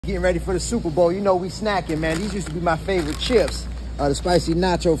Getting ready for the Super Bowl, you know we snacking, man. These used to be my favorite chips, the spicy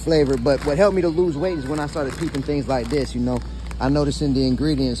nacho flavor. But what helped me to lose weight is when I started peeping things like this, you know. I noticed in the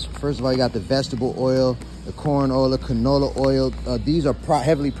ingredients, first of all, you got the vegetable oil, the corn oil, the canola oil. These are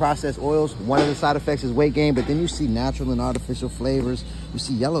heavily processed oils. One of the side effects is weight gain, but then you see natural and artificial flavors. You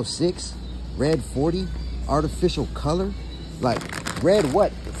see yellow 6, red 40, artificial color. Like red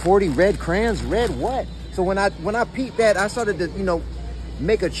what? 40 red crayons, red what? So when I peeped that, I started to, you know,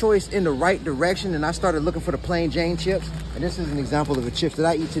 make a choice in the right direction, and I started looking for the plain Jane chips. And this is an example of a chips that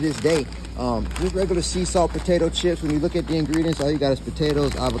I eat to this day. Just regular sea salt potato chips. When you look at the ingredients, all you got is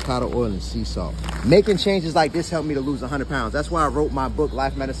potatoes, avocado oil, and sea salt. Making changes like this helped me to lose 100 pounds. That's why I wrote my book,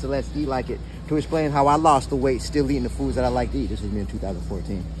 Life Matters Celeste, Eat Like It, to explain how I lost the weight still eating the foods that I like to eat. This was me in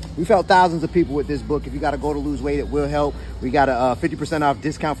 2014. We felt thousands of people with this book. If you got to go to lose weight, it will help. We got a 50% off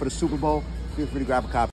discount for the Super Bowl. Feel free to grab a copy.